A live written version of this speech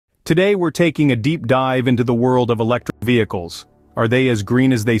Today we're taking a deep dive into the world of electric vehicles. Are they as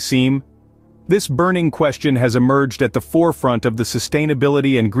green as they seem? This burning question has emerged at the forefront of the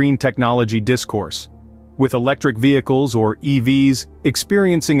sustainability and green technology discourse. With electric vehicles, or EVs,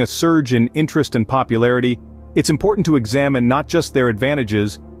 experiencing a surge in interest and popularity, it's important to examine not just their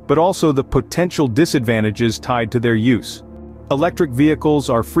advantages, but also the potential disadvantages tied to their use. Electric vehicles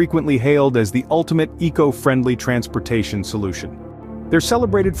are frequently hailed as the ultimate eco-friendly transportation solution. They're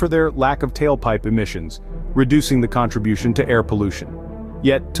celebrated for their lack of tailpipe emissions, reducing the contribution to air pollution.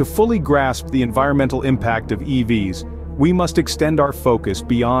 Yet, to fully grasp the environmental impact of EVs, we must extend our focus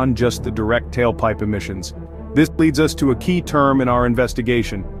beyond just the direct tailpipe emissions. This leads us to a key term in our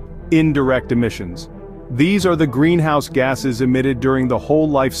investigation: indirect emissions. These are the greenhouse gases emitted during the whole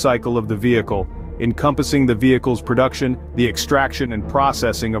life cycle of the vehicle, encompassing the vehicle's production, the extraction and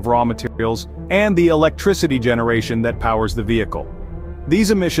processing of raw materials, and the electricity generation that powers the vehicle.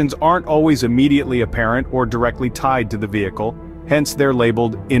 These emissions aren't always immediately apparent or directly tied to the vehicle, hence they're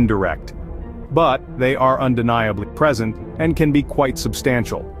labeled indirect. But they are undeniably present and can be quite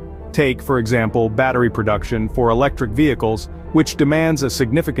substantial. Take, for example, battery production for electric vehicles, which demands a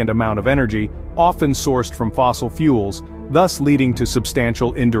significant amount of energy, often sourced from fossil fuels, thus leading to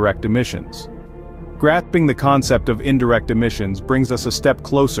substantial indirect emissions. Grasping the concept of indirect emissions brings us a step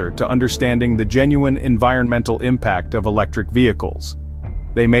closer to understanding the genuine environmental impact of electric vehicles.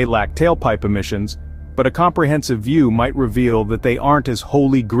 They may lack tailpipe emissions, but a comprehensive view might reveal that they aren't as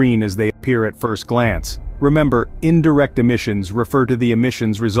wholly green as they appear at first glance. Remember, indirect emissions refer to the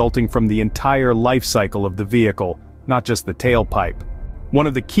emissions resulting from the entire life cycle of the vehicle, not just the tailpipe. One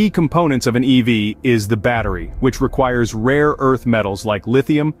of the key components of an EV is the battery, which requires rare earth metals like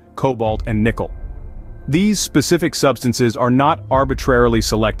lithium, cobalt, and nickel. These specific substances are not arbitrarily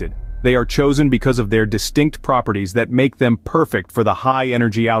selected. They are chosen because of their distinct properties that make them perfect for the high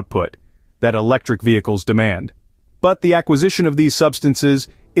energy output that electric vehicles demand. But the acquisition of these substances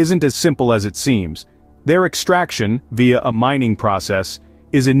isn't as simple as it seems. Their extraction, via a mining process,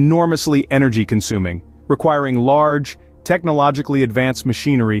 is enormously energy-consuming, requiring large, technologically advanced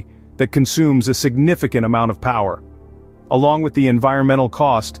machinery that consumes a significant amount of power. Along with the environmental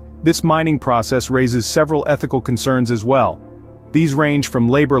cost, this mining process raises several ethical concerns as well. These range from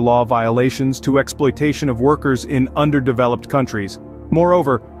labor law violations to exploitation of workers in underdeveloped countries.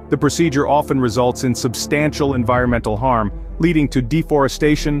 Moreover, the procedure often results in substantial environmental harm, leading to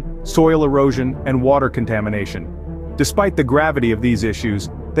deforestation, soil erosion, and water contamination. Despite the gravity of these issues,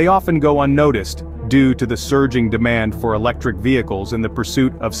 they often go unnoticed, due to the surging demand for electric vehicles in the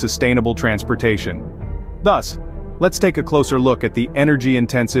pursuit of sustainable transportation. Thus, let's take a closer look at the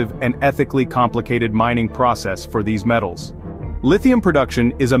energy-intensive and ethically complicated mining process for these metals. Lithium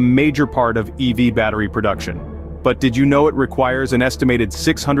production is a major part of EV battery production. But did you know it requires an estimated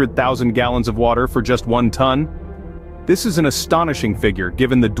 600,000 gallons of water for just 1 ton? This is an astonishing figure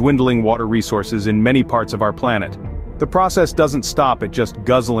given the dwindling water resources in many parts of our planet. The process doesn't stop at just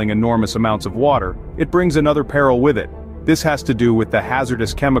guzzling enormous amounts of water, it brings another peril with it. This has to do with the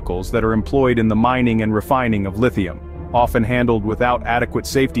hazardous chemicals that are employed in the mining and refining of lithium. Often handled without adequate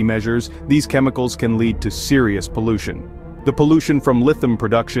safety measures, these chemicals can lead to serious pollution. The pollution from lithium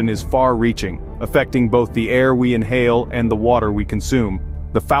production is far-reaching, affecting both the air we inhale and the water we consume.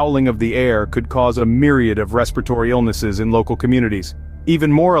 The fouling of the air could cause a myriad of respiratory illnesses in local communities.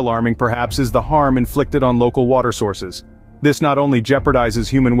 Even more alarming perhaps is the harm inflicted on local water sources. This not only jeopardizes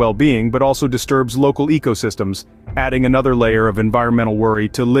human well-being but also disturbs local ecosystems, adding another layer of environmental worry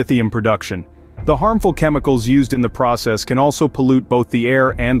to lithium production. The harmful chemicals used in the process can also pollute both the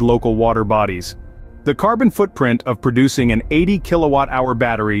air and local water bodies. The carbon footprint of producing an 80 kilowatt-hour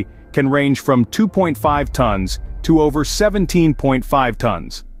battery can range from 2.5 tons to over 17.5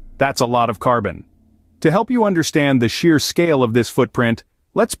 tons. That's a lot of carbon. To help you understand the sheer scale of this footprint,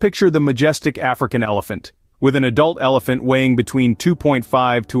 let's picture the majestic African elephant. With an adult elephant weighing between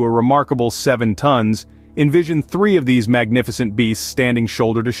 2.5 to a remarkable 7 tons, envision 3 of these magnificent beasts standing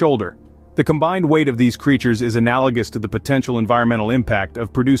shoulder to shoulder. The combined weight of these creatures is analogous to the potential environmental impact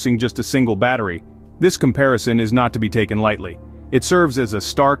of producing just a single battery. This comparison is not to be taken lightly. It serves as a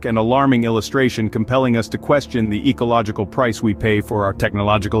stark and alarming illustration compelling us to question the ecological price we pay for our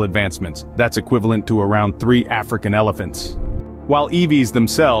technological advancements. That's equivalent to around 3 African elephants. While EVs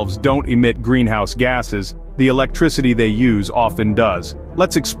themselves don't emit greenhouse gases, the electricity they use often does.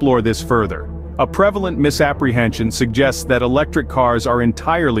 Let's explore this further. A prevalent misapprehension suggests that electric cars are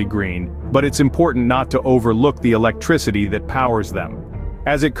entirely green, but it's important not to overlook the electricity that powers them.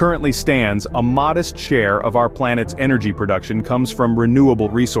 As it currently stands, a modest share of our planet's energy production comes from renewable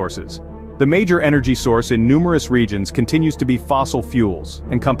resources. The major energy source in numerous regions continues to be fossil fuels,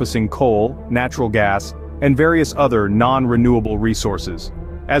 encompassing coal, natural gas, and various other non-renewable resources.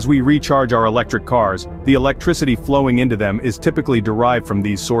 As we recharge our electric cars, the electricity flowing into them is typically derived from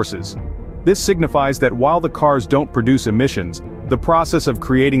these sources. This signifies that while the cars don't produce emissions, the process of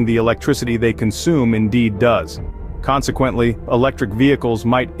creating the electricity they consume indeed does. Consequently, electric vehicles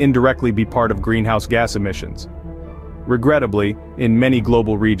might indirectly be part of greenhouse gas emissions. Regrettably, in many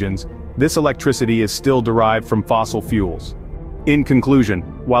global regions, this electricity is still derived from fossil fuels. In conclusion,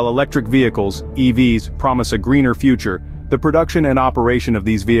 while electric vehicles, EVs, promise a greener future, the production and operation of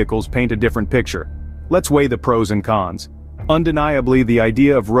these vehicles paint a different picture. Let's weigh the pros and cons. Undeniably, the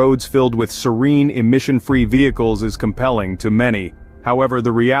idea of roads filled with serene, emission-free vehicles is compelling to many. However,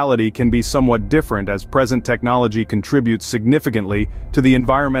 the reality can be somewhat different as present technology contributes significantly to the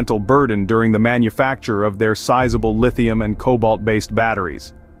environmental burden during the manufacture of their sizable lithium and cobalt-based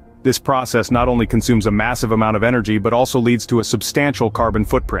batteries. This process not only consumes a massive amount of energy but also leads to a substantial carbon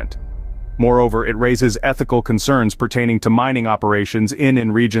footprint. Moreover, it raises ethical concerns pertaining to mining operations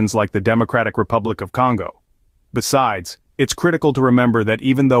in regions like the Democratic Republic of Congo. Besides, it's critical to remember that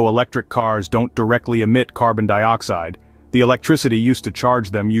even though electric cars don't directly emit carbon dioxide, the electricity used to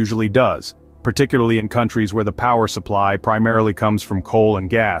charge them usually does, particularly in countries where the power supply primarily comes from coal and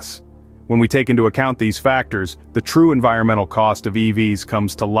gas. When we take into account these factors, the true environmental cost of EVs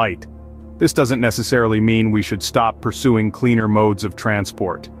comes to light. This doesn't necessarily mean we should stop pursuing cleaner modes of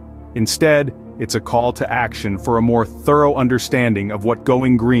transport. Instead, it's a call to action for a more thorough understanding of what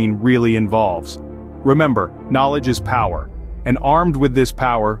going green really involves. Remember, knowledge is power, and armed with this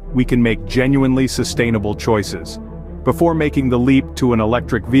power, we can make genuinely sustainable choices. Before making the leap to an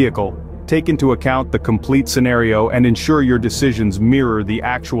electric vehicle, take into account the complete scenario and ensure your decisions mirror the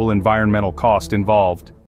actual environmental cost involved.